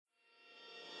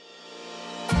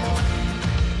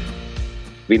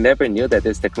We never knew that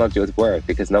this technology would work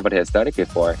because nobody has done it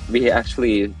before. We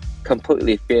actually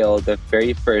completely failed the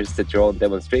very first drone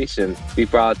demonstration. We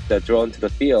brought the drone to the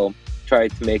field,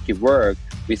 tried to make it work.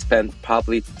 We spent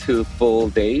probably 2 full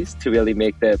days to really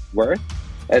make that work.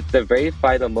 At the very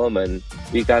final moment,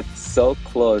 we got so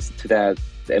close to that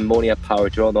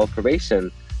ammonia-powered drone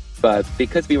operation. But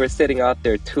because we were sitting out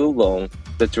there too long,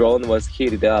 the drone was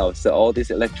heated up. So all these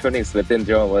electronics within the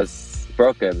drone was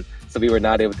broken. So we were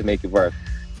not able to make it work.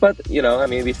 But,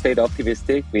 we stayed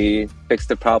optimistic. We fixed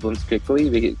the problems quickly.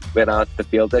 We went out to the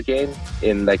field again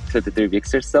in like 2 to 3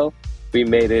 weeks or so. We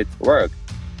made it work.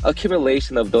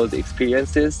 Accumulation of those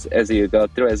experiences as you go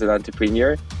through as an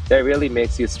entrepreneur, that really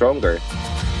makes you stronger.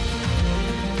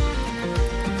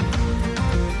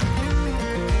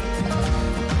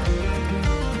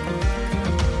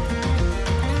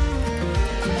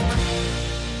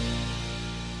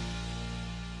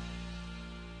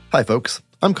 Hi, folks.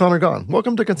 I'm Connor Gahn.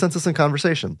 Welcome to Consensus in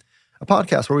Conversation, a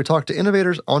podcast where we talk to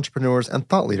innovators, entrepreneurs, and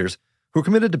thought leaders who are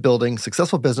committed to building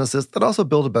successful businesses that also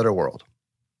build a better world.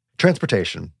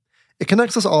 Transportation. It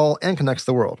connects us all and connects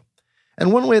the world.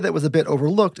 And one way that was a bit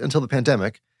overlooked until the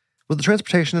pandemic was the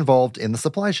transportation involved in the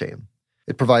supply chain.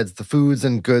 It provides the foods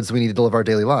and goods we need to live our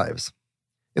daily lives.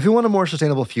 If we want a more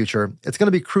sustainable future, it's going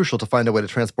to be crucial to find a way to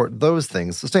transport those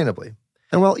things sustainably.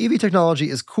 And while EV technology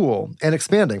is cool and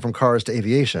expanding from cars to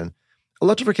aviation,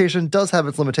 electrification does have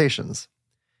its limitations.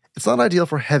 It's not ideal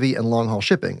for heavy and long-haul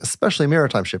shipping, especially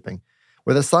maritime shipping,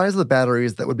 where the size of the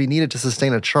batteries that would be needed to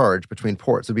sustain a charge between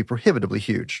ports would be prohibitively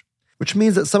huge, which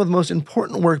means that some of the most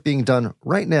important work being done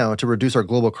right now to reduce our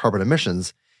global carbon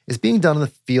emissions is being done in the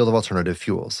field of alternative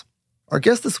fuels. Our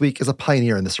guest this week is a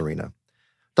pioneer in this arena.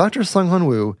 Dr. Seonghoon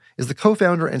Woo is the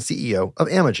co-founder and CEO of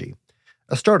Amogy,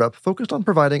 a startup focused on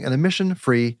providing an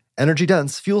emission-free,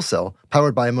 energy-dense fuel cell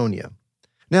powered by ammonia.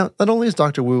 Now, not only is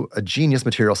Dr. Woo a genius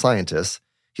material scientist,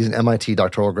 he's an MIT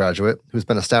doctoral graduate who's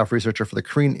been a staff researcher for the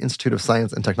Korean Institute of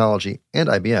Science and Technology and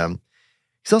IBM,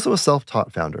 he's also a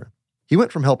self-taught founder. He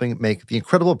went from helping make the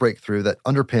incredible breakthrough that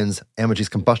underpins Amogy's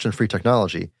combustion-free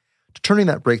technology to turning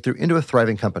that breakthrough into a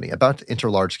thriving company about to enter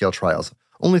large-scale trials,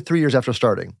 only 3 years after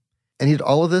starting. And he did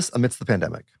all of this amidst the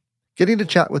pandemic. Getting to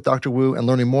chat with Dr. Woo and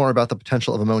learning more about the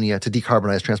potential of ammonia to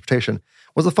decarbonize transportation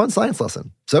was a fun science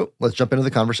lesson. So let's jump into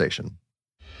the conversation.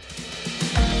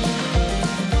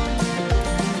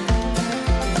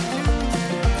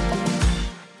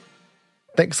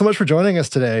 Thanks so much for joining us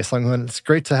today, Seonghoon. It's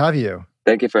great to have you.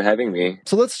 Thank you for having me.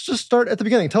 So let's just start at the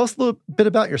beginning. Tell us a little bit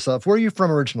about yourself. Where are you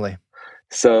from originally?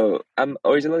 So I'm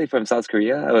originally from South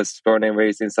Korea. I was born and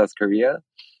raised in South Korea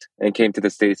and came to the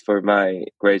States for my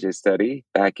graduate study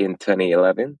back in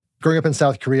 2011. Growing up in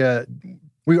South Korea,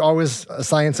 were you always a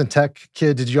science and tech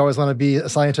kid? Did you always want to be a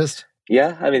scientist?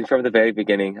 Yeah, from the very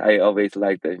beginning, I always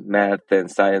liked the math and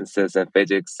sciences and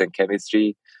physics and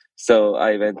chemistry. So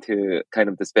I went to kind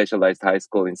of the specialized high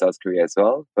school in South Korea as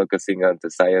well, focusing on the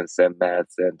science and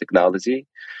maths and technology.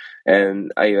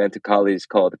 And I went to college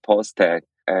called Post-Tech,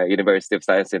 University of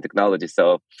Science and Technology.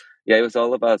 So yeah, it was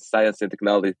all about science and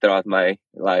technology throughout my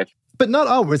life. But not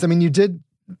always. You did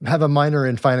have a minor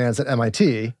in finance at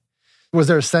MIT. Was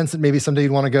there a sense that maybe someday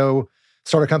you'd want to go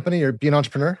start a company or be an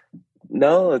entrepreneur?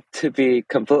 No, to be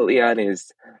completely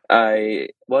honest, I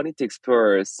wanted to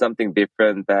explore something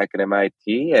different back at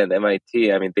MIT. And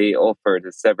MIT, they offered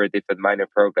several different minor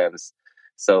programs.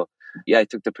 So yeah, I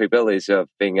took the privilege of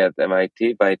being at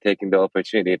MIT by taking the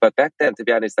opportunity. But back then, to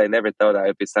be honest, I never thought I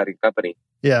would be starting a company.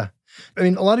 Yeah. A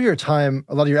lot of your time,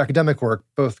 a lot of your academic work,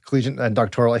 both collegiate and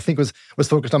doctoral, I think was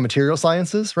focused on material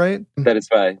sciences, right? That is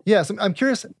right. Yeah. So I'm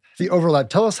curious, the overlap.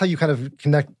 Tell us how you kind of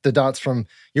connect the dots from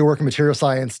your work in material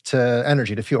science to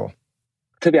energy, to fuel.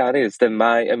 To be honest,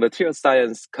 my material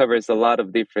science covers a lot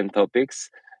of different topics.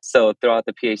 So throughout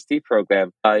the PhD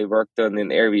program, I worked on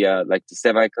an area like the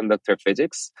semiconductor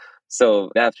physics.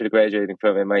 So after graduating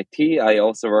from MIT, I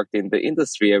also worked in the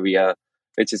industry area,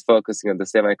 which is focusing on the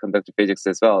semiconductor physics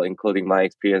as well, including my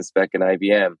experience back in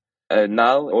IBM.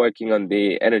 Now working on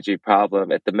the energy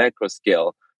problem at the macro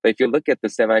scale. But if you look at the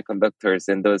semiconductors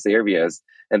in those areas,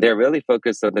 and they're really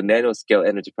focused on the nanoscale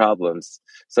energy problems.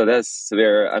 So that's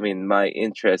where, my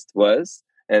interest was.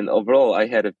 And overall, I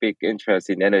had a big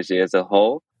interest in energy as a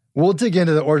whole. We'll dig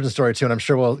into the origin story too, and I'm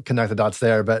sure we'll connect the dots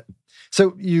there. But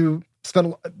so you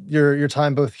spent your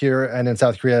time both here and in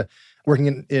South Korea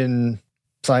working in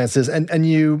sciences, and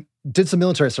you did some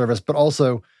military service, but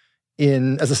also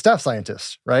as a staff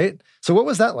scientist, right? So what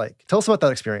was that like? Tell us about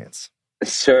that experience.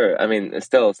 Sure.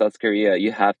 Still South Korea,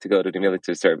 you have to go to the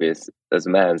military service as a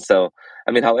man. So,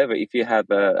 however, if you have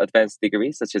an advanced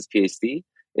degree such as PhD,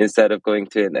 instead of going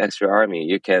to an extra army,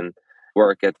 you can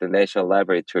work at the national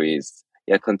laboratories,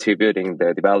 contributing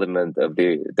the development of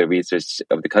the research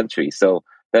of the country. So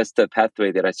that's the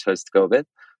pathway that I chose to go with.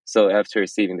 So after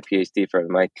receiving the PhD from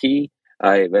MIT,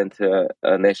 I went to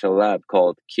a national lab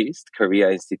called KIST,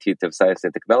 Korea Institute of Science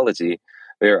and Technology,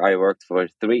 where I worked for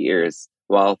 3 years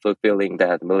while fulfilling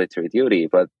that military duty.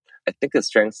 But I think it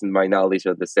strengthened my knowledge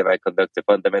of the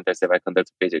fundamental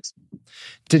semiconductor physics.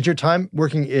 Did your time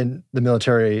working in the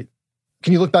military,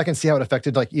 can you look back and see how it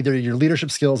affected like either your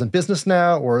leadership skills in business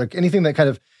now or like anything that kind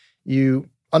of you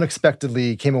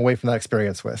unexpectedly came away from that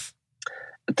experience with?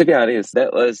 To be honest,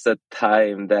 that was the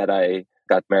time that I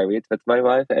got married with my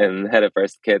wife and had a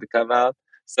first kid come out.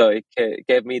 So it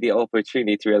gave me the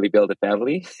opportunity to really build a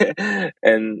family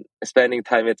and spending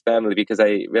time with family, because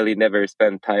I really never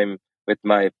spent time with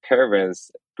my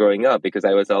parents growing up because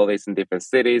I was always in different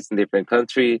cities, in different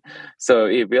countries. So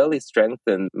it really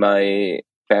strengthened my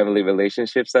family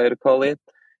relationships, I would call it,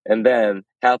 and then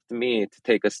helped me to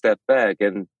take a step back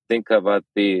and think about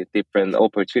the different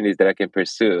opportunities that I can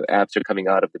pursue after coming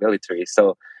out of the military.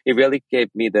 So it really gave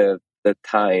me the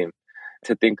time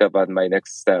to think about my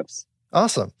next steps.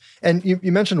 Awesome. And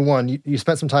you mentioned you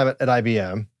spent some time at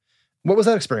IBM. What was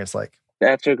that experience like?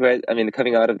 After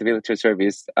coming out of the military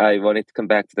service, I wanted to come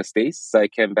back to the States. So I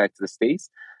came back to the States.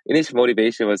 Initial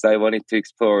motivation was I wanted to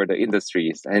explore the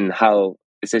industries and how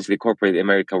essentially corporate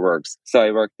America works. So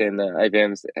I worked in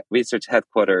IBM's research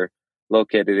headquarters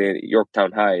located in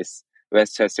Yorktown Heights,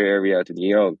 Westchester area to New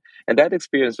York. And that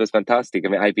experience was fantastic.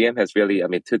 IBM has really,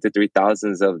 2,000 to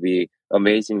 3,000 of the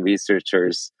amazing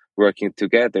researchers working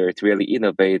together to really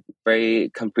innovate very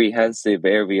comprehensive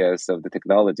areas of the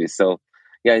technology. So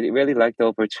I really liked the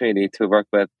opportunity to work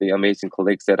with the amazing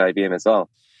colleagues at IBM as well.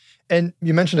 And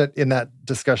you mentioned it in that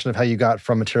discussion of how you got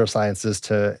from material sciences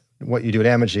to what you do at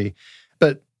Amogy.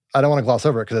 But I don't want to gloss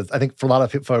over it because I think for a lot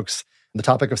of folks, the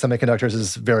topic of semiconductors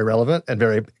is very relevant and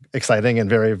very exciting and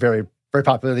very, very, very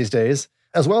popular these days,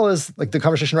 as well as like the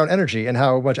conversation around energy and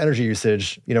how much energy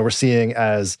usage, we're seeing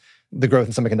as the growth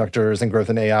in semiconductors and growth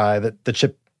in AI, the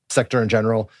chip sector in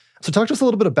general. So talk to us a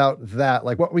little bit about that.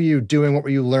 Like, what were you doing? What were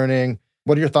you learning?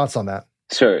 What are your thoughts on that?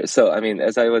 Sure. So,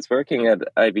 as I was working at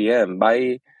IBM,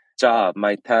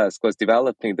 my task was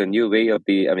developing the new way of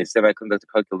the semiconductor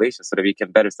calculation so that we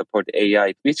can better support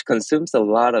AI, which consumes a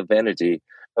lot of energy.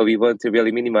 But we want to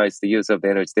really minimize the use of the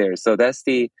energy there. So that's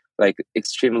the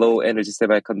extreme low energy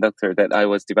semiconductor that I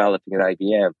was developing at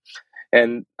IBM.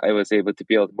 And I was able to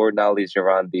build more knowledge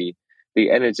around the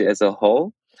energy as a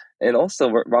whole. And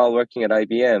also while working at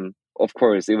IBM, of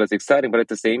course, it was exciting, but at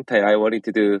the same time, I wanted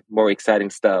to do more exciting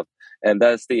stuff. And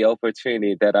that's the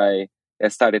opportunity that I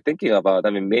started thinking about.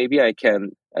 Maybe I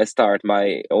can start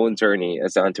my own journey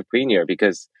as an entrepreneur,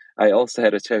 because I also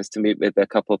had a chance to meet with a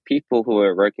couple of people who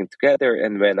were working together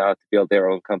and went out to build their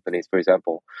own companies, for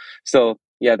example. So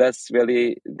that's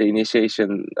really the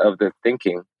initiation of the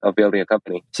thinking of building a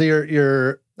company. So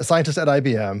you're a scientist at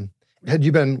IBM. Had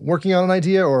you been working on an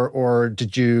idea or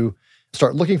did you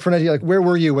start looking for an idea? Like, where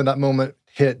were you when that moment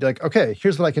hit? Like, okay,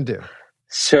 here's what I can do.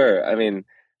 Sure.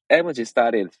 Amogy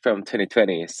started from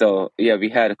 2020. So we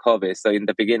had COVID. So in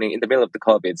the middle of the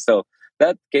COVID. So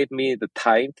that gave me the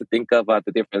time to think about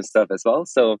the different stuff as well.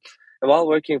 So while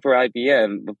working for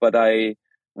IBM, but I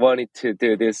wanted to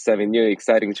do this new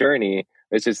exciting journey,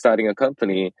 which is starting a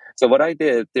company. So what I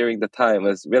did during the time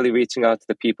was really reaching out to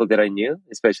the people that I knew,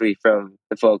 especially from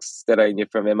the folks that I knew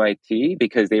from MIT,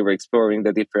 because they were exploring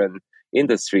the different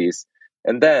industries.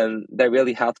 And then that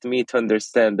really helped me to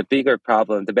understand the bigger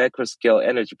problem, the macro scale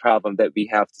energy problem that we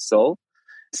have to solve.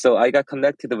 So I got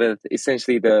connected with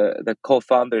essentially the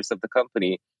co-founders of the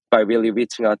company by really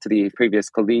reaching out to the previous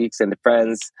colleagues and the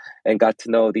friends and got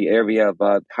to know the area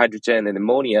about hydrogen and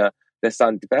ammonia. That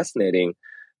sounded fascinating.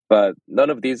 But none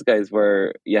of these guys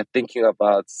were thinking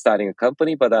about starting a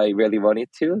company, but I really wanted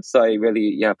to. So I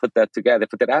really put that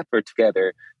effort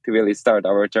together to really start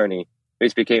our journey,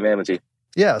 which became Amogy.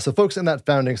 Yeah, so folks in that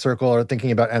founding circle are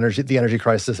thinking about the energy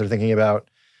crisis. They're thinking about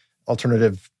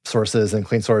alternative sources and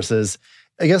clean sources.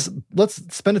 I guess let's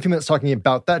spend a few minutes talking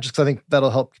about that, just because I think that'll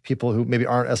help people who maybe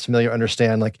aren't as familiar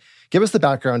understand. Like, give us the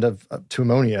background to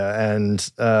ammonia, and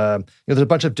there's a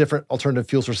bunch of different alternative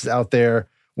fuel sources out there.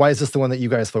 Why is this the one that you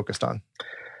guys focused on?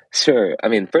 Sure.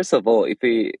 First of all, if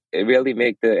we really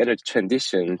make the energy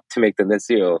transition to make the net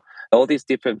zero, all these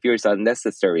different fuels are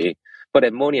necessary. But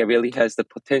ammonia really has the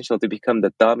potential to become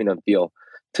the dominant fuel.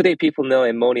 Today, people know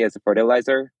ammonia as a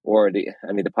fertilizer or the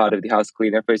part of the house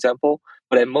cleaner, for example.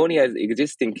 But ammonia is an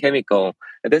existing chemical.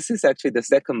 And this is actually the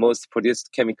second most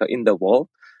produced chemical in the world.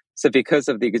 So because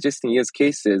of the existing use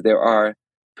cases, there are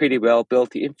pretty well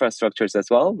built infrastructures as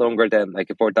well, longer than like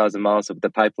 4,000 miles of the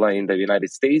pipeline in the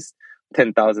United States,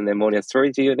 10,000 ammonia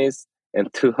storage units,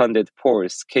 and 200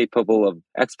 ports capable of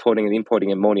exporting and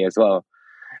importing ammonia as well.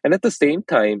 And at the same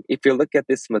time, if you look at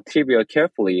this material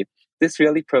carefully, this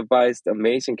really provides the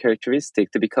amazing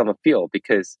characteristic to become a fuel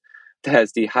because it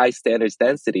has the high standards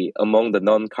density among the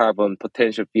non-carbon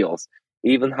potential fuels,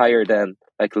 even higher than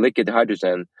like liquid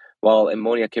hydrogen, while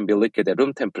ammonia can be liquid at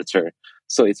room temperature.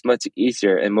 So it's much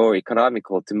easier and more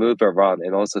economical to move around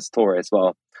and also store as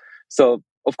well. So,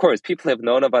 of course, people have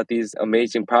known about these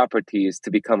amazing properties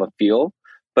to become a fuel,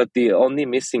 but the only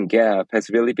missing gap has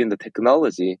really been the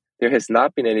technology. There has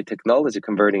not been any technology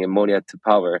converting ammonia to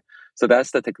power. So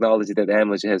that's the technology that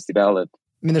Amogy has developed.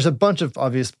 I mean, there's a bunch of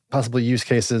obvious possible use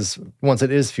cases once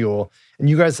it is fuel, and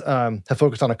you guys have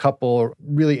focused on a couple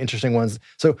really interesting ones.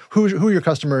 So who are your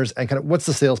customers and kind of what's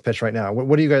the sales pitch right now?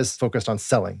 What are you guys focused on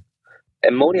selling?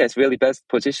 Ammonia is really best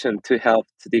positioned to help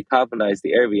to decarbonize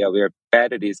the area where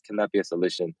batteries cannot be a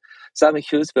solution. So I'm a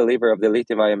huge believer of the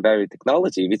lithium-ion battery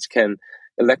technology, which can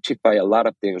electrify a lot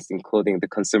of things, including the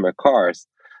consumer cars.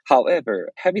 However,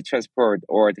 heavy transport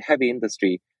or the heavy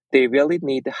industry, they really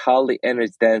need highly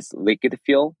energy-dense liquid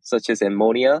fuel, such as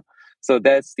ammonia. So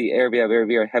that's the area where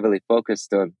we are heavily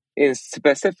focused on. In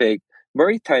specific,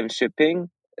 maritime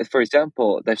shipping, for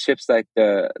example, the ships like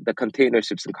the container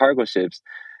ships and cargo ships,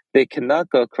 they cannot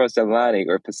go across the Atlantic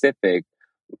or Pacific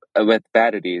with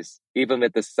batteries, even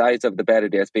with the size of the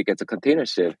battery as big as a container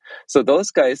ship. So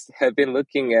those guys have been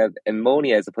looking at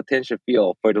ammonia as a potential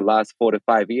fuel for the last 4 to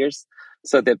 5 years.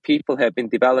 So that people have been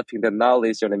developing the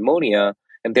knowledge on ammonia,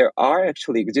 and there are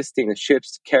actually existing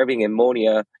ships carrying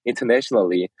ammonia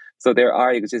internationally. So there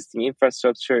are existing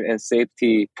infrastructure and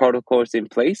safety protocols in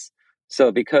place.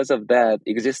 So because of that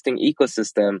existing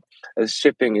ecosystem,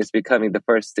 shipping is becoming the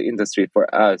first industry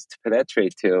for us to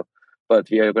penetrate to. But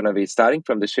we are going to be starting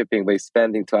from the shipping by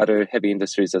expanding to other heavy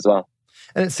industries as well.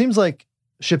 And it seems like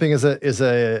shipping is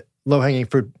a low-hanging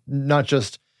fruit, not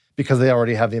just because they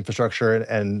already have the infrastructure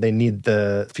and they need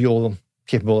the fuel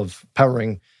capable of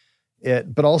powering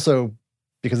it, but also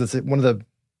because it's one of the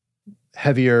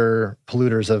heavier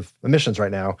polluters of emissions right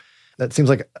now. That seems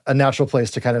like a natural place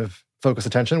to kind of focus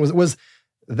attention. Was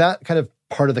that kind of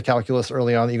part of the calculus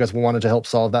early on that you guys wanted to help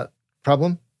solve that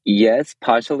problem? Yes,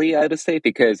 partially, I would say,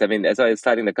 because, as I was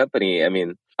starting the company,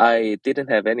 I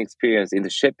didn't have any experience in the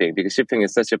shipping because shipping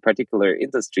is such a particular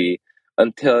industry.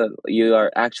 Until you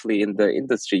are actually in the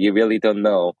industry, you really don't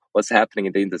know what's happening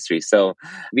in the industry. So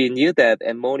we knew that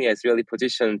ammonia is really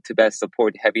positioned to best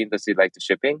support heavy industry like the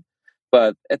shipping.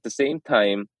 But at the same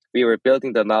time, we were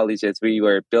building the knowledge as we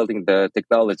were building the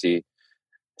technology.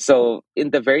 So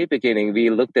in the very beginning, we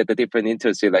looked at the different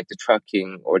industry like the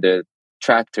trucking or the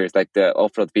tractors, like the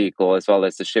off-road vehicle, as well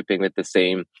as the shipping with the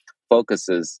same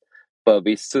focuses. But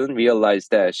we soon realized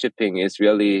that shipping is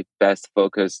really best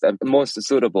focused and most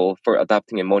suitable for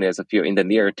adopting ammonia as a fuel in the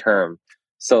near term.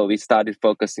 So we started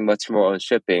focusing much more on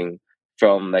shipping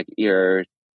from like year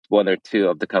 1 or 2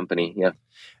 of the company. Yeah.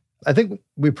 I think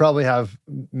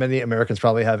many Americans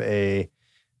probably have a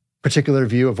particular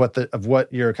view of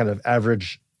what your kind of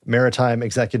average maritime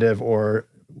executive or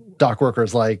dock worker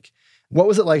is like. What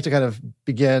was it like to kind of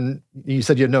begin? You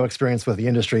said you had no experience with the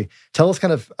industry. Tell us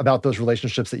kind of about those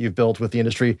relationships that you've built with the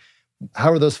industry.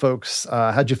 How are those folks?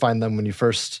 How'd you find them when you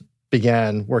first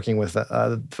began working with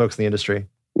folks in the industry?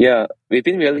 Yeah, we've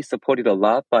been really supported a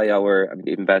lot by our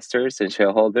investors and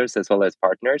shareholders as well as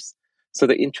partners. So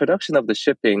the introduction of the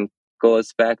shipping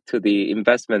goes back to the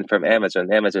investment from Amazon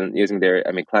using their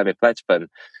climate pledge fund.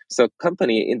 So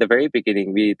company in the very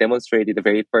beginning, we demonstrated the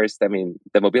very first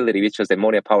the mobility, which was the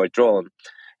ammonia powered drone.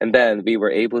 And then we were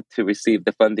able to receive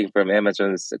the funding from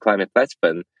Amazon's climate pledge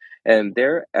fund. And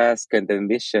their ask and the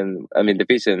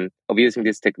vision of using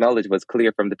this technology was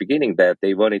clear from the beginning that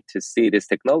they wanted to see this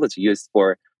technology used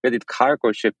for really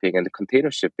cargo shipping and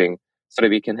container shipping so that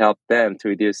we can help them to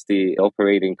reduce the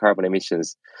operating carbon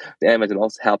emissions. Amazon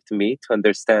also helped me to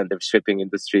understand the shipping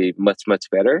industry much, much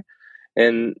better.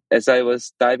 And as I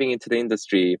was diving into the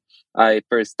industry, I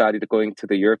first started going to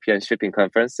the European shipping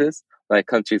conferences, like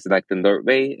countries like the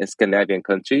Norway and Scandinavian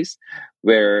countries,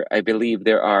 where I believe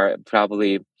there are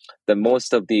probably the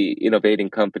most of the innovating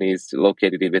companies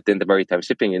located within the maritime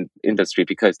shipping industry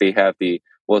because they have the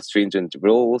most stringent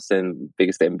rules and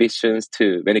biggest ambitions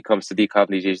when it comes to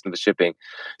decarbonization of the shipping.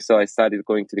 So I started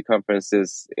going to the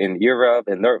conferences in Europe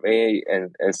and Norway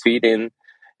and Sweden.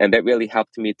 And that really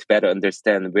helped me to better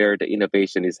understand where the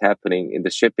innovation is happening in the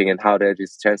shipping and how that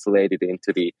is translated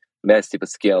into the massive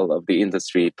scale of the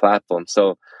industry platform.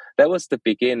 So that was the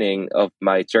beginning of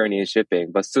my journey in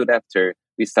shipping. But soon after,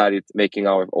 we started making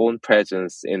our own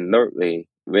presence in Norway,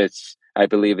 which I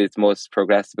believe is most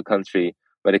progressive country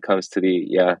when it comes to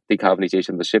the decarbonization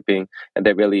of the shipping, and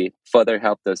that really further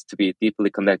helped us to be deeply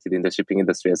connected in the shipping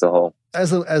industry as a whole. As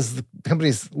the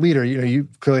company's leader, you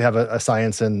clearly have a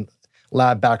science and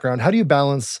lab background. How do you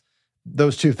balance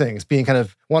those two things, being kind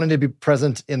of wanting to be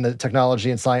present in the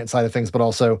technology and science side of things, but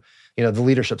also, the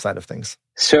leadership side of things?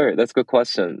 Sure, that's a good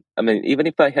question. I mean, even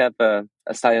if I have a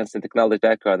science and technology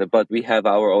background, but we have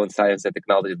our own science and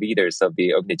technology leaders of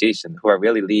the organization who are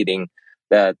really leading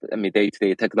that,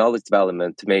 day-to-day technology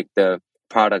development to make the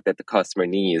product that the customer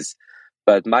needs.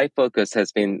 But my focus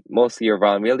has been mostly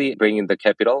around really bringing the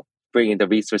capital, bringing the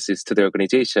resources to the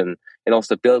organization, and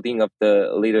also building up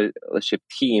the leadership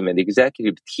team and the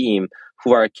executive team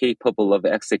who are capable of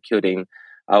executing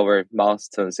our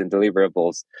milestones and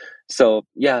deliverables. So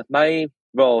my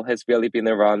role has really been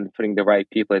around putting the right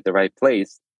people at the right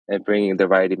place and bringing the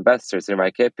right investors and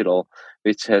right capital,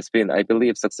 which has been, I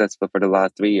believe, successful for the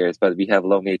last 3 years, but we have a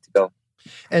long way to go.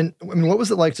 And what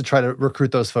was it like to try to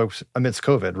recruit those folks amidst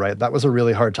COVID, right? That was a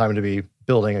really hard time to be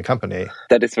building a company.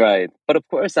 That is right. But of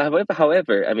course,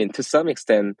 however, to some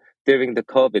extent, during the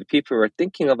COVID, people were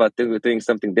thinking about doing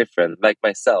something different, like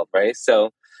myself, right?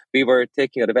 So we were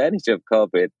taking advantage of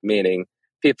COVID, meaning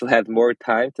people had more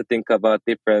time to think about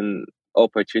different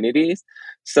opportunities.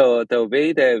 So the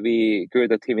way that we grew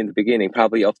the team in the beginning,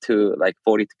 probably up to like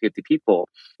 40 to 50 people,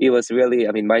 it was really,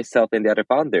 myself and the other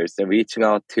founders and reaching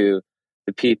out to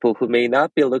the people who may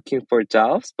not be looking for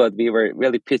jobs, but we were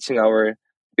really pitching our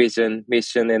vision,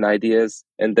 mission, and ideas,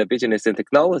 and the business and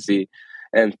technology.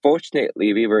 And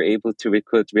fortunately, we were able to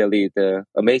recruit really the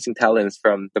amazing talents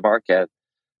from the market.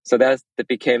 So that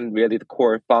became really the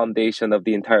core foundation of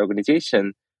the entire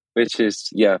organization, which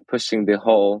is, pushing the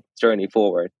whole journey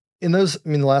forward. In those,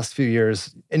 the last few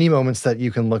years, any moments that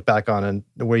you can look back on and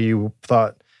where you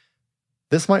thought,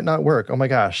 this might not work. Oh my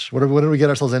gosh, what did we get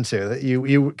ourselves into? That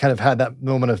you kind of had that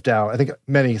moment of doubt. I think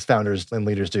many founders and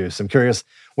leaders do. So I'm curious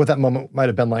what that moment might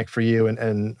have been like for you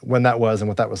and when that was and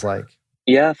what that was like.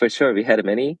 Yeah, for sure. We had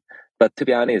many. But to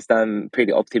be honest, I'm a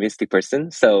pretty optimistic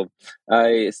person. So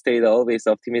I stayed always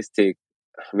optimistic,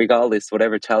 regardless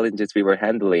whatever challenges we were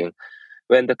handling.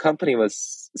 When the company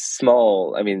was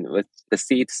small, with the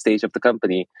seed stage of the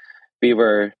company, we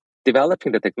were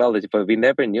developing the technology, but we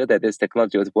never knew that this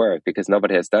technology would work because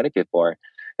nobody has done it before.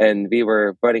 And we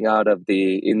were running out of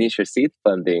the initial seed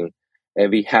funding,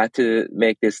 and we had to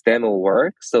make this demo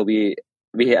work. So we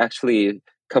actually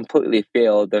completely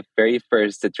failed the very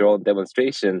first drone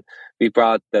demonstration. We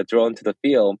brought the drone to the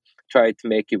field, tried to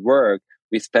make it work.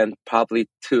 We spent probably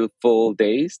 2 full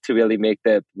days to really make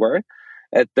that work.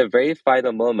 At the very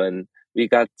final moment, we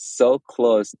got so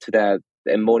close to that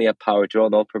ammonia-powered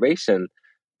drone operation.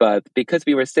 But because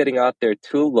we were sitting out there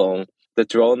too long, the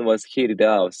drone was heated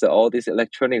up. So all these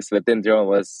electronics within the drone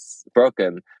was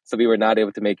broken. So we were not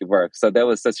able to make it work. So that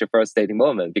was such a frustrating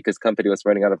moment because company was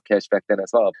running out of cash back then as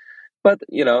well. But,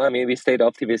 we stayed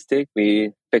optimistic.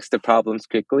 We fixed the problems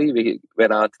quickly. We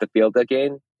went out to the field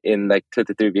again in like 2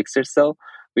 to 3 weeks or so.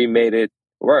 We made it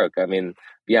work.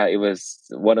 It was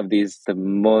one of the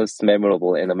most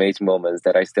memorable and amazing moments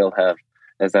that I still have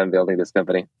as I'm building this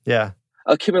company. Yeah.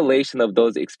 Accumulation of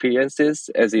those experiences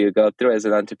as you go through as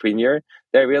an entrepreneur,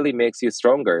 that really makes you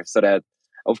stronger. So that,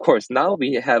 of course, now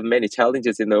we have many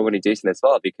challenges in the organization as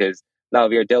well, because now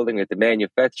we are dealing with the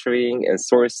manufacturing and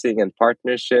sourcing and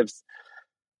partnerships,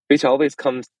 which always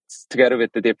comes together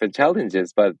with the different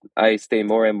challenges. But I stay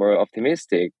more and more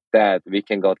optimistic that we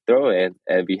can go through it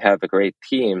and we have a great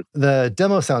team. The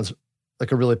demo sounds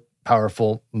like a really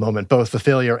powerful moment, both the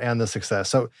failure and the success.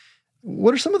 So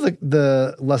what are some of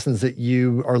the lessons that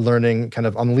you are learning kind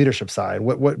of on the leadership side?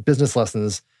 What business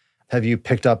lessons have you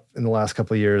picked up in the last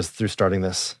couple of years through starting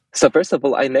this? So first of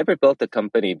all, I never built a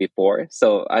company before.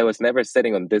 So I was never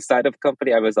sitting on this side of the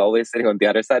company. I was always sitting on the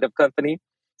other side of the company.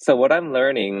 So what I'm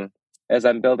learning as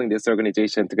I'm building this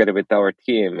organization together with our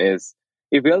team is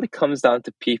it really comes down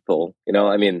to people.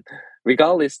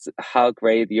 Regardless how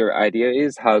great your idea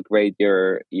is, how great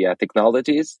your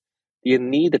technology is, you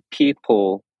need the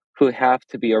people who have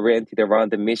to be oriented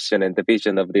around the mission and the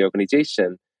vision of the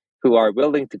organization, who are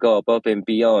willing to go above and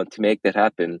beyond to make that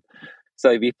happen.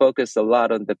 So we focus a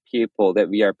lot on the people that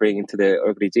we are bringing to the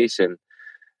organization.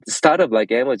 The startup like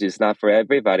Amogy is not for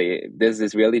everybody. This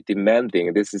is really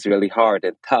demanding. This is really hard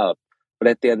and tough. But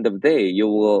at the end of the day, you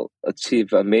will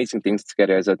achieve amazing things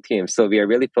together as a team. So we are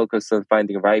really focused on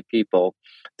finding the right people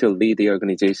to lead the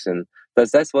organization.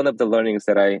 That's one of the learnings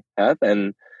that I have.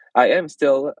 And I am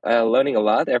still learning a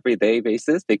lot every day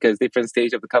basis, because different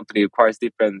stage of the company requires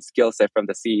different skill set from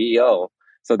the CEO.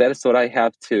 So that is what I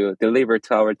have to deliver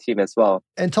to our team as well.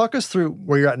 And talk us through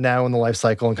where you're at now in the life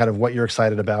cycle and kind of what you're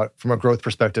excited about from a growth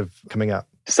perspective coming up.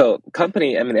 So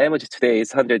Amogy today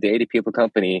is 180 people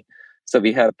company. So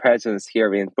we have a presence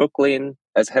here in Brooklyn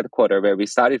as headquarters where we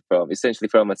started from, essentially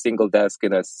from a single desk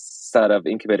in a startup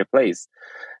incubator place.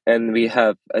 And we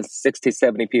have 60,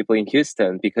 70 people in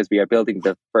Houston because we are building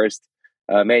the first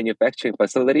manufacturing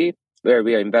facility where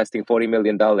we are investing $40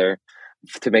 million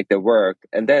to make the work.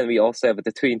 And then we also have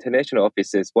the two international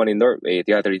offices, one in Norway,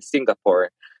 the other in Singapore.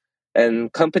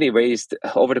 And company raised,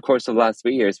 over the course of the last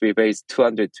 3 years, we raised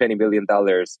 $220 million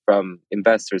from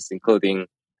investors, including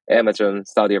Amazon,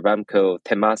 Saudi Aramco,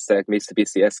 Temasek,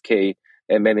 Mitsubishi SK,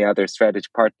 and many other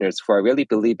strategic partners who are really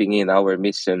believing in our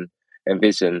mission and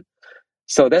vision.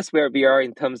 So that's where we are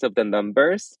in terms of the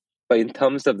numbers. But in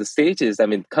terms of the stages,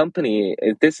 company,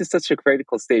 this is such a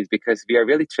critical stage because we are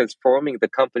really transforming the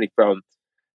company from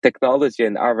technology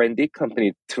and R&D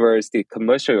company towards the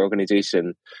commercial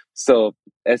organization. So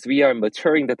as we are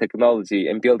maturing the technology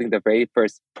and building the very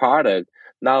first product,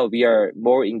 now we are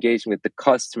more engaged with the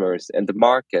customers and the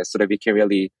market so that we can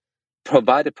really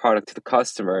provide the product to the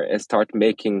customer and start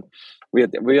making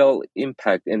real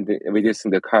impact in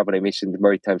reducing the carbon emission in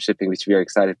maritime shipping, which we are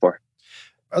excited for.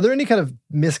 Are there any kind of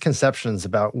misconceptions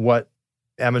about what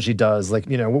Amogy does? Like,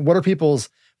 what are people's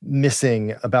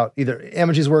missing about either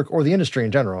Amogy's work or the industry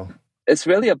in general? It's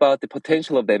really about the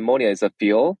potential of the ammonia as a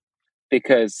fuel,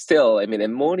 because still,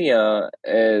 ammonia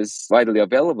is widely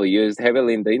available, used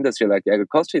heavily in the industry, like the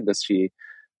agriculture industry.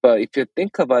 But if you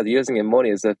think about using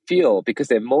ammonia as a fuel,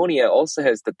 because ammonia also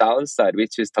has the downside,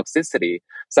 which is toxicity.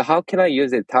 So how can I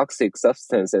use a toxic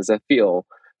substance as a fuel?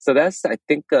 So that's, I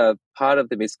think, part of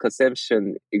the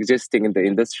misconception existing in the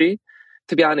industry.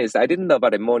 To be honest, I didn't know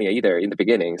about ammonia either in the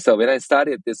beginning. So when I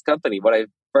started this company, what I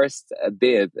first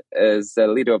did as a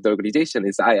leader of the organization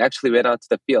is I actually went out to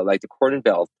the field, like the Corn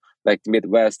Belt, like the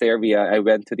Midwest area. I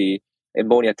went to the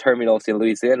ammonia terminals in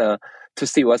Louisiana to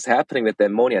see what's happening with the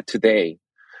ammonia today.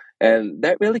 And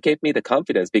that really gave me the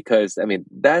confidence because,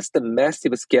 that's the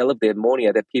massive scale of the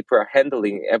ammonia that people are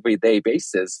handling everyday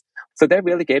basis. So that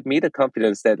really gave me the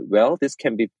confidence that, well, this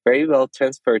can be very well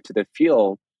transferred to the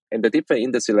fuel and the different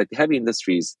industry, like the heavy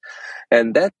industries.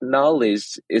 And that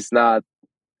knowledge is not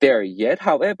there yet.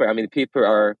 However,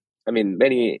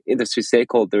 many industry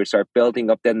stakeholders are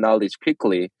building up that knowledge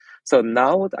quickly. So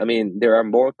now, there are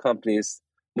more companies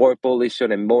more bullish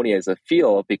on ammonia as a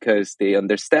fuel because they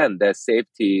understand that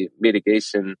safety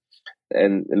mitigation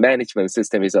and management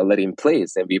system is already in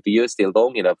place. And we've used it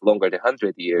longer than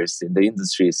 100 years in the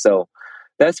industry. So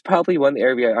that's probably one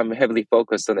area I'm heavily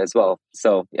focused on as well.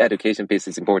 So education piece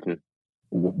is important.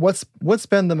 What's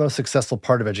been the most successful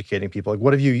part of educating people? Like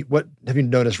what have you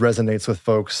noticed resonates with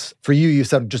folks? For you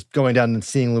said just going down and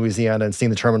seeing Louisiana and seeing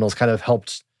the terminals kind of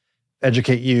helped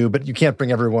educate you, but you can't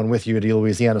bring everyone with you to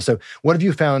Louisiana. So what have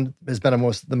you found has been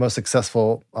the most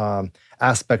successful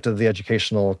aspect of the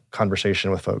educational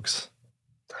conversation with folks?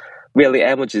 Really,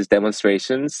 Amogy's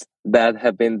demonstrations that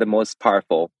have been the most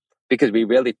powerful because we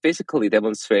really physically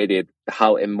demonstrated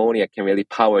how ammonia can really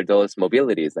power those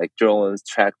mobilities like drones,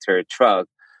 tractor, truck.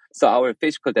 So our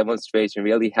physical demonstration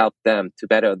really helped them to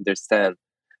better understand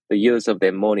the use of the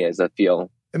ammonia as a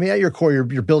fuel. At your core,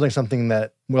 you're building something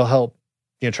that will help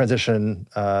transition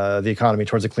the economy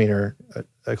towards a cleaner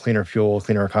fuel,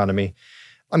 cleaner economy.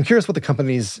 I'm curious what the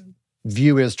company's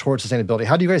view is towards sustainability.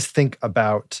 How do you guys think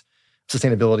about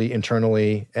sustainability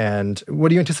internally, and what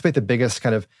do you anticipate the biggest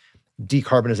kind of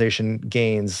decarbonization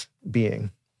gains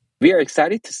being? We are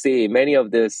excited to see many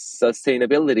of this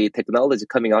sustainability technology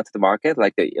coming out to the market,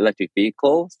 like the electric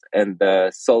vehicles and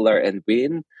the solar and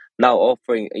wind, now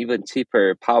offering even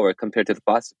cheaper power compared to the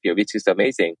fossil fuel, which is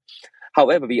amazing.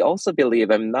 However, we also believe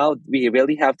now we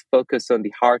really have to focus on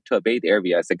the hard to abate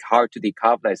areas, like hard to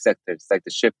decarbonize sectors, like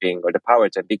the shipping or the power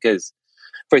gen. Because,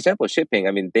 for example,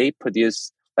 shipping, they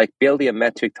produce like billion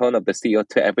metric ton of the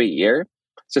CO2 every year.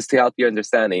 Just to help your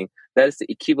understanding, that is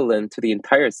equivalent to the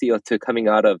entire CO2 coming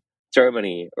out of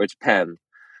Germany or Japan.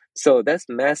 So that's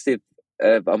massive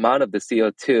amount of the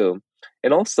CO2.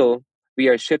 And also, we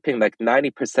are shipping like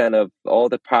 90% of all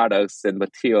the products and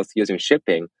materials using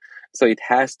shipping. So it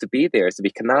has to be there. So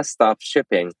we cannot stop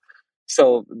shipping.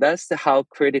 So that's how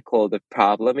critical the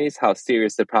problem is, how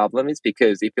serious the problem is.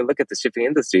 Because if you look at the shipping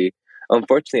industry,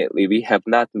 unfortunately, we have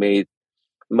not made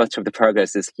much of the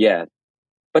progress yet.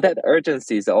 But that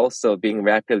urgency is also being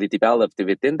rapidly developed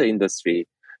within the industry.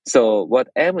 So what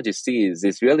Amogy sees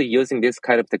is really using this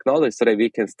kind of technology so that we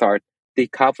can start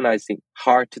decarbonizing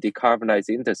hard to decarbonize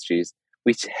industries,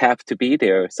 which have to be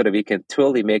there so that we can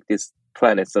truly make this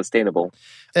planet sustainable.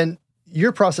 And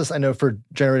Your process, I know, for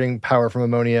generating power from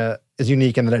ammonia is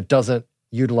unique in that it doesn't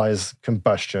utilize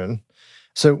combustion.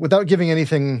 So without giving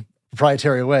anything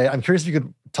proprietary away, I'm curious if you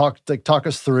could talk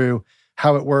us through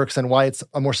how it works and why it's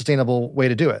a more sustainable way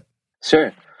to do it.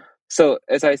 Sure. So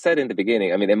as I said in the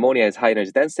beginning, I mean, ammonia has high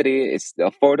energy density, it's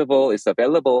affordable, it's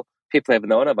available, people have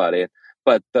known about it.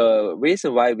 But the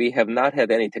reason why we have not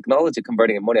had any technology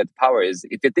converting ammonia to power is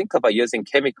if you think about using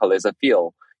chemical as a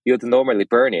fuel, you'd normally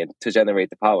burn it to generate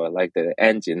the power, like the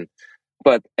engine.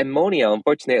 But ammonia,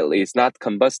 unfortunately, is not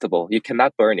combustible. You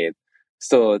cannot burn it.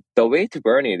 So the way to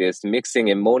burn it is mixing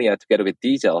ammonia together with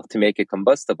diesel to make it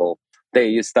combustible.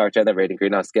 Then you start generating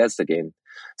greenhouse gas again.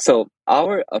 So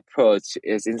our approach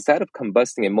is instead of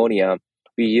combusting ammonia,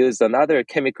 we use another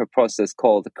chemical process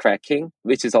called cracking,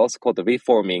 which is also called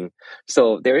reforming.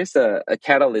 So there is a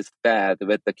catalyst bed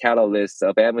with the catalyst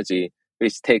of Amogy,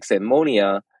 which takes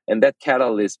ammonia, and that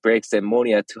catalyst breaks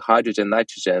ammonia to hydrogen,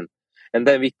 nitrogen. And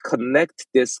then we connect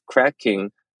this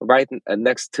cracking right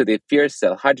next to the fuel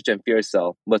cell, hydrogen fuel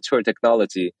cell, mature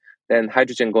technology. Then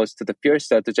hydrogen goes to the fuel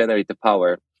cell to generate the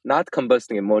power. Not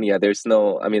combusting ammonia, there's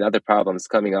no, other problems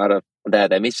coming out of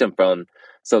that emission front.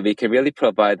 So we can really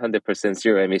provide 100%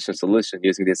 zero emission solution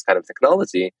using this kind of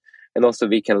technology. And also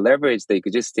we can leverage the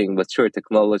existing mature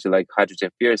technology like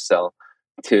hydrogen fuel cell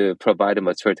to provide a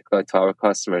mature technology to our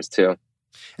customers too.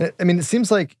 It seems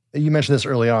like you mentioned this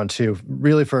early on too,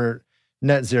 really for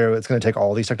net zero, it's going to take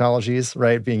all these technologies,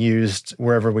 right, being used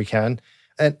wherever we can.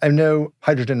 And I know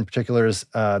hydrogen in particular is,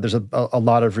 there's a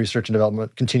lot of research and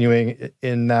development continuing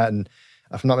in that. And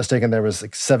if I'm not mistaken, there was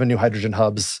 7 new hydrogen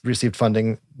hubs received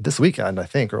funding this weekend, I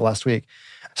think, or last week.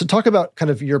 So talk about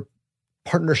kind of your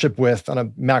partnership with, on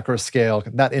a macro scale,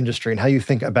 that industry and how you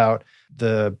think about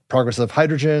the progress of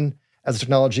hydrogen as a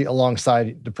technology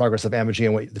alongside the progress of Amogy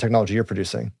and the technology you're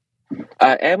producing.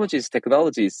 Amogy's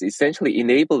technology is essentially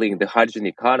enabling the hydrogen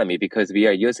economy because we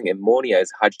are using ammonia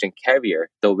as a hydrogen carrier,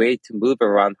 the way to move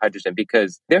around hydrogen,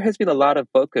 because there has been a lot of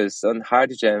focus on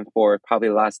hydrogen for probably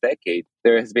the last decade.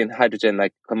 There has been hydrogen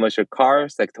like commercial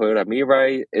cars, like Toyota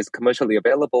Mirai is commercially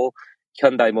available.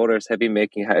 Hyundai Motors have been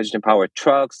making hydrogen-powered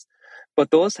trucks,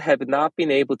 but those have not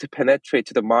been able to penetrate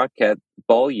to the market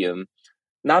volume,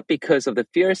 not because of the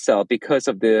fuel cell, because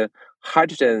of the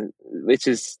hydrogen, which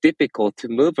is difficult to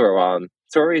move around.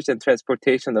 Storage and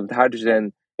transportation of the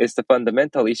hydrogen is the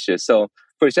fundamental issue. So,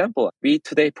 for example, we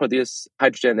today produce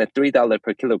hydrogen at $3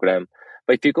 per kilogram.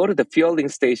 But if you go to the fueling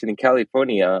station in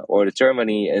California or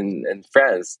Germany and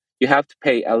France, you have to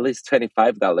pay at least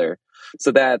 $25.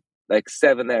 So that like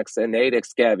 7x and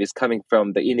 8x gap is coming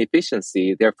from the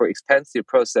inefficiency, therefore expensive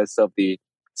process of the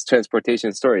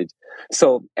transportation storage.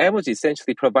 So Amogy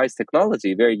essentially provides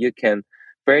technology where you can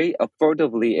very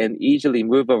affordably and easily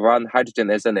move around hydrogen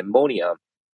as an ammonia,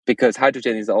 because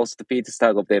hydrogen is also the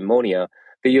feedstock of the ammonia.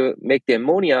 But you make the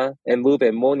ammonia and move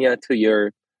ammonia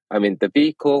to the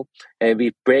vehicle, and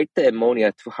we break the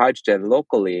ammonia to hydrogen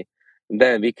locally.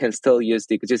 Then we can still use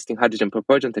the existing hydrogen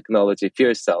propulsion technology,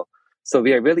 fuel cell. So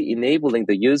we are really enabling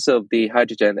the use of the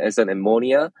hydrogen as an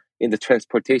ammonia in the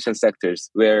transportation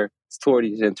sectors where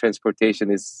storage and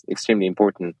transportation is extremely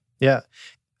important. Yeah.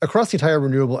 Across the entire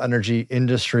renewable energy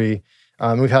industry,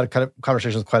 we've had kind of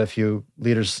conversations with quite a few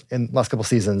leaders in the last couple of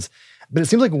seasons. But it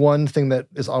seems like one thing that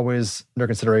is always under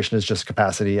consideration is just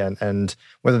capacity and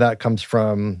whether that comes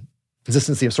from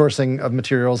consistency of sourcing of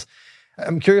materials.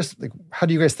 I'm curious, how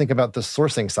do you guys think about the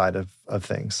sourcing side of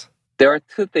things? There are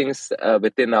 2 things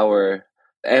within our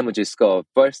Amogy scope.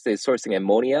 First is sourcing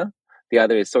ammonia. The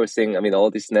other is sourcing,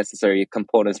 all these necessary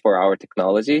components for our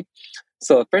technology.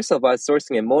 So first of all,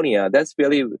 sourcing ammonia, that's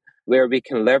really where we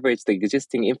can leverage the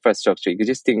existing infrastructure,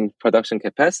 existing production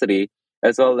capacity,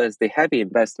 as well as the heavy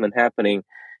investment happening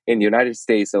in the United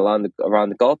States around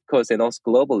the Gulf Coast and also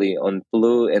globally on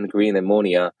blue and green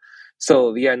ammonia.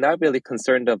 So we are not really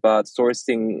concerned about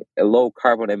sourcing a low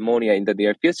carbon ammonia in the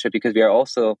near future because we are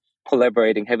also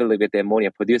collaborating heavily with the ammonia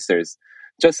producers.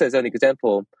 Just as an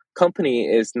example, company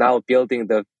is now building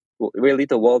the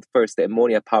world first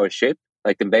ammonia power ship,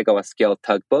 like the megawatt scale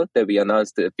tugboat that we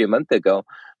announced a few months ago,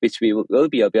 which will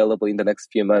be available in the next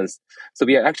few months. So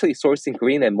we are actually sourcing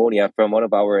green ammonia from one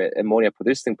of our ammonia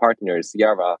producing partners,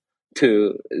 Yara,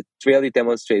 to really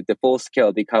demonstrate the full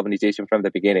scale decarbonization from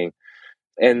the beginning.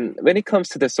 And when it comes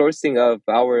to the sourcing of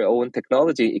our own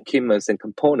technology, equipments, and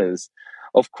components,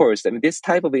 of course, this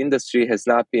type of industry has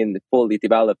not been fully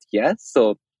developed yet.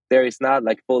 So there is not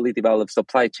like fully developed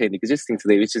supply chain existing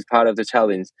today, which is part of the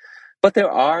challenge. But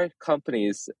there are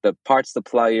companies, the parts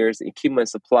suppliers, equipment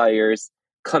suppliers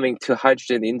coming to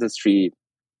hydrogen industry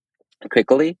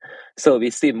quickly. So we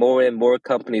see more and more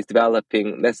companies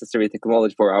developing necessary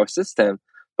technology for our system.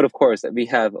 But of course, we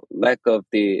have lack of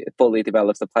the fully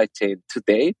developed supply chain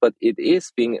today, but it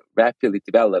is being rapidly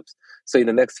developed. So in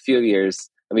the next few years,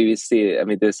 we see,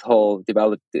 this whole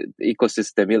developed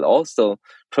ecosystem will also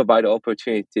provide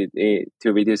opportunity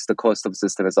to reduce the cost of the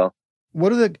system as well.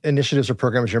 What are the initiatives or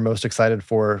programs you're most excited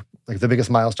for, like the biggest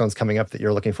milestones coming up that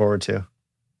you're looking forward to?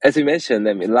 As we mentioned,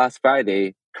 last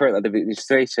Friday, current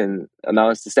administration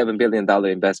announced a $7 billion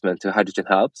investment to hydrogen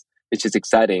hubs, which is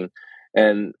exciting.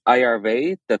 And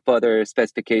IRA, the further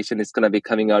specification is going to be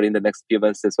coming out in the next few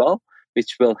months as well,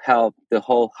 which will help the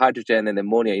whole hydrogen and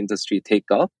ammonia industry take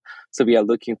off. So we are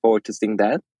looking forward to seeing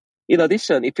that. In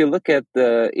addition, if you look at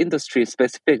the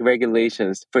industry-specific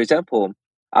regulations, for example,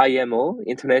 IMO,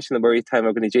 International Maritime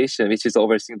Organization, which is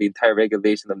overseeing the entire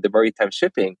regulation of the maritime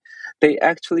shipping, they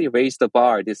actually raised the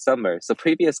bar this summer. So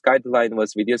previous guideline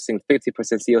was reducing 50%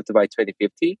 CO2 by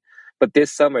 2050. But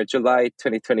this summer, July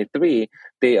 2023,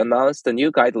 they announced a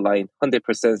new guideline, 100%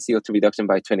 CO2 reduction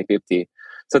by 2050.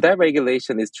 So that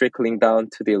regulation is trickling down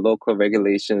to the local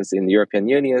regulations in the European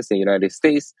Union, in the United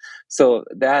States. So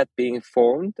that being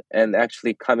formed and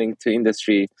actually coming to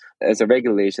industry as a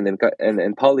regulation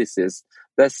and policies,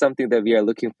 that's something that we are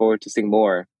looking forward to seeing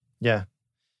more. Yeah.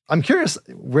 I'm curious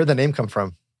where the name come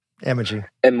from, Amogy.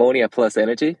 Ammonia plus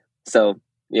energy. So,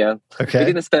 yeah. Okay. We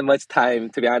didn't spend much time,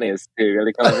 to be honest, to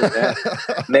really come up with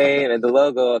that name and the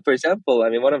logo. For example,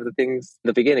 one of the things in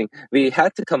the beginning, we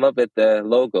had to come up with the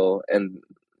logo and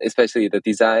especially the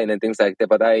design and things like that,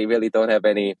 but I really don't have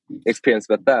any experience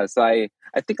with that. So I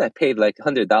think I paid like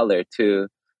 $100 to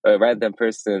a random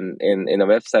person in a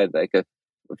website, like a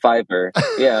Fiverr,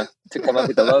 to come up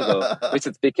with the logo, which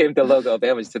became the logo of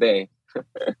Amogy today.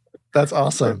 That's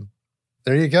awesome.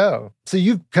 There you go. So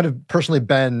you've kind of personally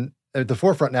been at the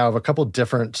forefront now of a couple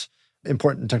different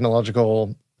important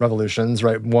technological revolutions,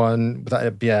 right? One with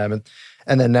IBM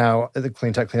and then now the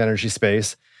clean tech, clean energy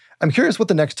space. I'm curious what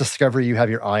the next discovery you have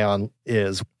your eye on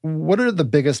is. What are the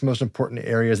biggest, most important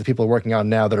areas that people are working on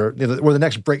now that are where the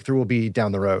next breakthrough will be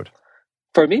down the road?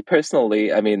 For me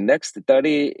personally, next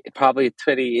 30, probably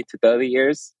 20 to 30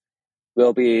 years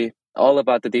will be all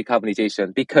about the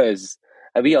decarbonization because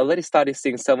we already started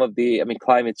seeing some of the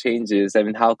climate changes,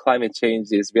 how climate change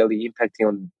is really impacting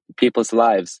on people's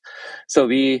lives. So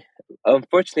we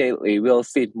unfortunately will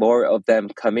see more of them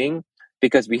coming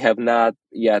because we have not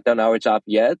yet done our job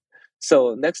yet.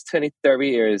 So next 20, 30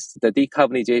 years, the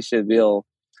decarbonization will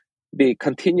be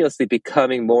continuously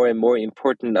becoming more and more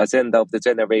important agenda of the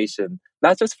generation,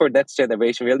 not just for next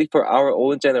generation, really for our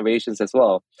own generations as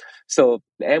well. So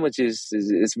Amogy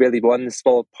is really one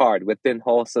small part within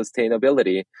whole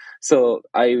sustainability. So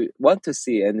I want to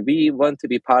see, and we want to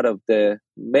be part of the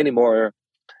many more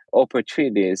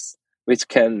opportunities which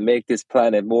can make this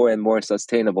planet more and more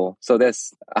sustainable. So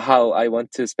that's how I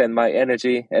want to spend my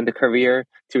energy and the career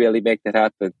to really make that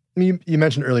happen. You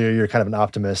mentioned earlier you're kind of an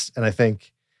optimist, and I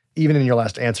think even in your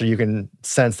last answer, you can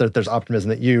sense that there's optimism,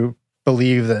 that you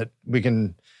believe that we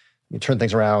can turn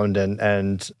things around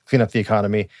and clean up the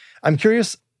economy. I'm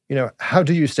curious, how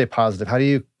do you stay positive? How do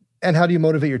you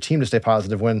motivate your team to stay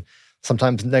positive when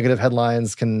sometimes negative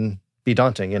headlines can be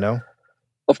daunting,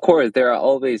 Of course, there are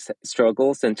always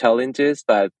struggles and challenges,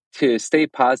 but to stay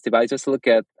positive, I just look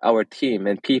at our team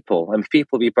and people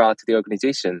we brought to the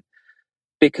organization.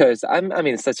 Because I'm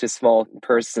such a small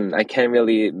person, I can't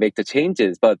really make the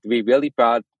changes, but we really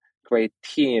brought great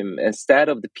team instead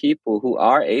of the people who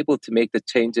are able to make the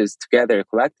changes together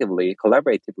collectively,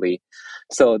 collaboratively.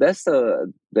 So that's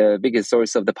the biggest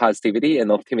source of the positivity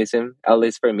and optimism, at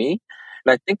least for me.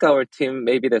 And I think our team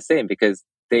may be the same because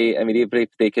even if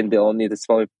they can be only the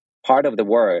small part of the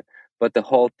work, but the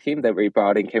whole team that we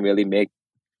brought in can really make,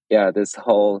 this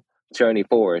whole journey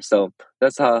forward. So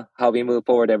that's how we move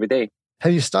forward every day.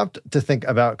 Have you stopped to think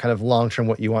about kind of long-term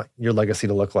what you want your legacy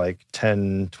to look like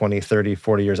 10, 20, 30,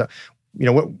 40 years out?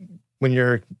 When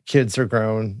your kids are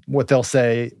grown, what they'll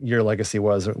say your legacy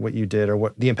was, or what you did, or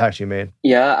what the impact you made?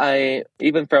 Yeah,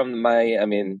 even from my,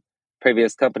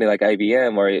 previous company like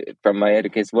IBM or from my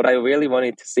education, what I really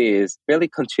wanted to see is really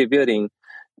contributing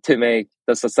to make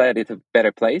the society a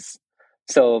better place.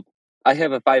 So I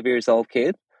have a 5-year-old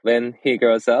kid. When he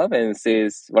grows up and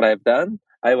sees what I've done,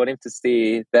 I want him to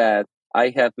see that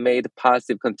I have made a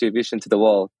positive contribution to the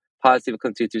world, positive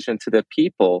contribution to the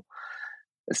people,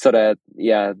 so that,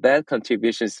 that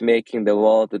contribution is making the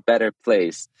world a better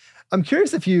place. I'm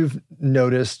curious if you've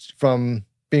noticed from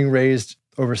being raised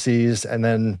overseas and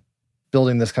then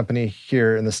building this company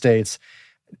here in the States,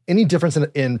 any difference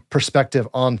in perspective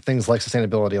on things like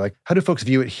sustainability? Like, how do folks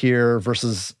view it here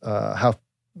versus how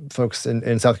folks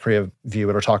in South Korea view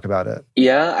it or talk about it?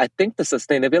 Yeah, I think the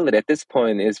sustainability at this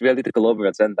point is really the global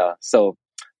agenda. So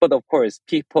But of course,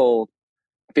 people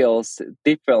feels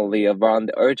differently around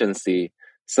the urgency.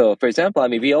 So, for example,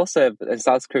 we also have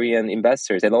South Korean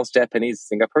investors and also Japanese,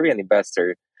 Singaporean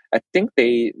investor. I think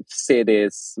they see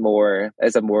this more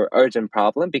as a more urgent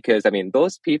problem because,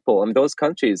 those people, those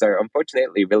countries are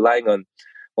unfortunately relying on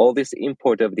all this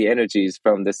import of the energies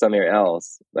from the somewhere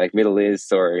else, like Middle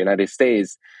East or United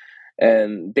States.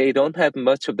 And they don't have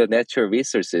much of the natural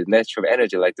resources, natural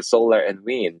energy like the solar and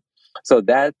wind. So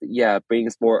that,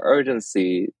 brings more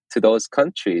urgency to those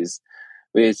countries,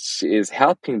 which is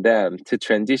helping them to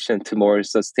transition to more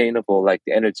sustainable, like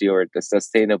the energy or the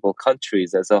sustainable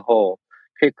countries as a whole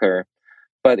quicker.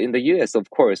 But in the US, of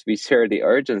course, we share the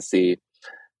urgency,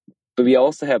 but we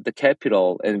also have the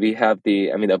capital and we have the,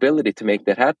 ability to make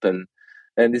that happen.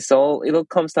 And it all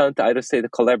comes down to, I would say, the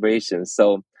collaboration.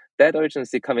 So that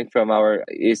urgency coming from our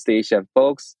East Asian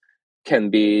folks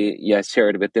can be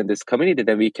shared within this community.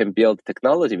 Then we can build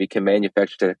technology, we can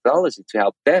manufacture technology to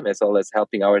help them as well as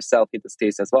helping ourselves in the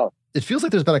States as well. It feels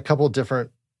like there's been a couple of different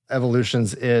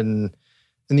evolutions in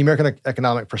the American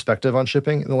economic perspective on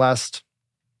shipping in the last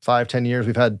 5-10 years.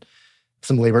 We've had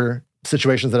some labor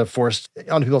situations that have forced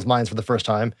onto people's minds for the first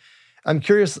time. I'm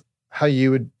curious how you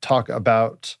would talk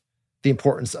about the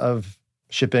importance of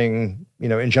shipping,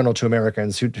 in general to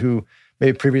Americans who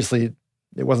maybe previously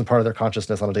it wasn't part of their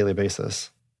consciousness on a daily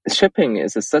basis. Shipping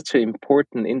is such an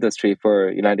important industry for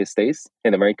United States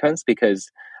and Americans because,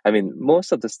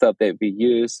 most of the stuff that we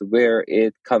use, where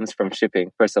it comes from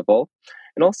shipping, first of all.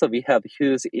 And also we have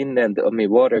huge inland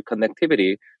water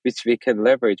connectivity, which we can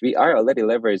leverage. We are already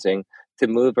leveraging to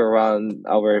move around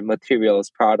our materials,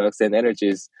 products, and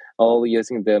energies, all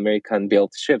using the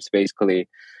American-built ships, basically.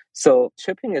 So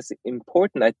shipping is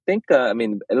important. I think, at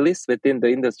least within the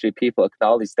industry, people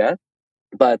acknowledge that.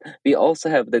 But we also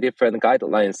have the different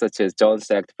guidelines, such as Jones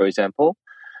Act, for example.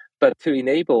 But to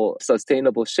enable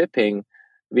sustainable shipping,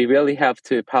 we really have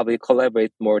to probably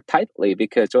collaborate more tightly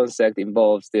because Jones Act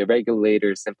involves the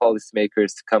regulators and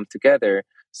policymakers to come together.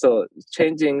 So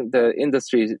changing the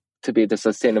industry to be the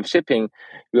sustainable shipping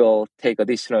will take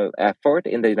additional effort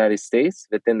in the United States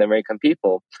within the American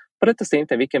people. But at the same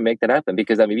time, we can make that happen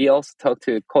because, we also talk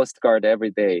to Coast Guard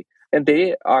every day. And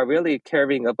they are really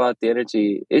caring about the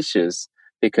energy issues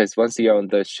because once you're on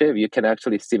the ship, you can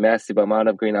actually see massive amount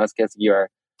of greenhouse gas you are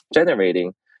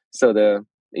generating. So the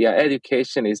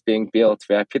education is being built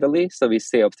rapidly. So we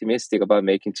stay optimistic about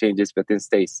making changes within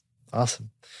states.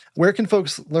 Awesome. Where can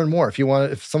folks learn more?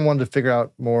 If someone wanted to figure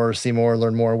out more, see more,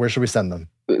 learn more, where should we send them?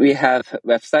 We have a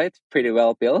website pretty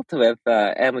well built with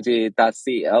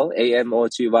amogy.co,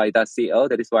 amogy.co.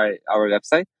 That is why our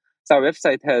website. So our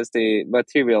website has the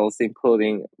materials,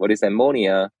 including what is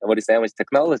ammonia, what is Amogy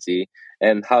technology,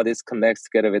 and how this connects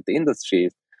together with the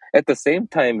industries. At the same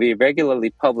time, we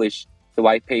regularly publish the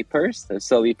white papers.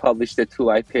 So we published the 2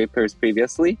 white papers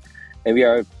previously, and we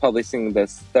are publishing the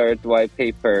 3rd white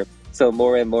paper. So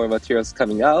more and more materials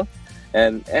coming out.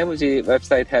 And Amogy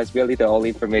website has really the all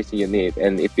information you need.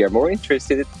 And if you're more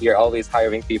interested, we are always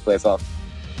hiring people as well.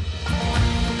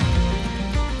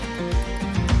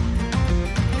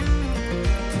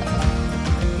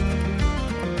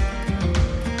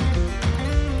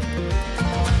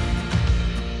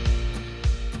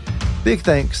 Big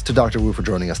thanks to Dr. Wu for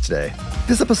joining us today.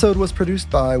 This episode was produced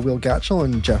by Will Gatchell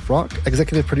and Jeff Rock,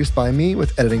 executive produced by me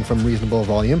with editing from Reasonable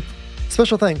Volume.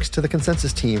 Special thanks to the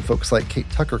Consensus team, folks like Kate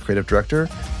Tucker, creative director,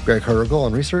 Greg Hergel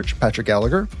on research, Patrick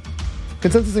Gallagher.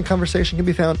 Consensus in Conversation can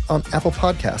be found on Apple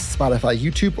Podcasts, Spotify,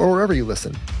 YouTube, or wherever you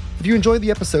listen. If you enjoyed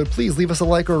the episode, please leave us a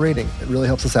like or a rating. It really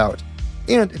helps us out.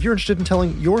 And if you're interested in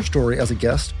telling your story as a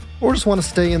guest, or just want to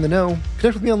stay in the know,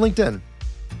 connect with me on LinkedIn.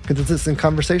 Consensus in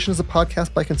Conversation is a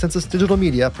podcast by Consensus Digital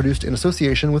Media produced in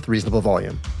association with Reasonable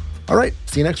Volume. All right,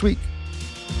 see you next week.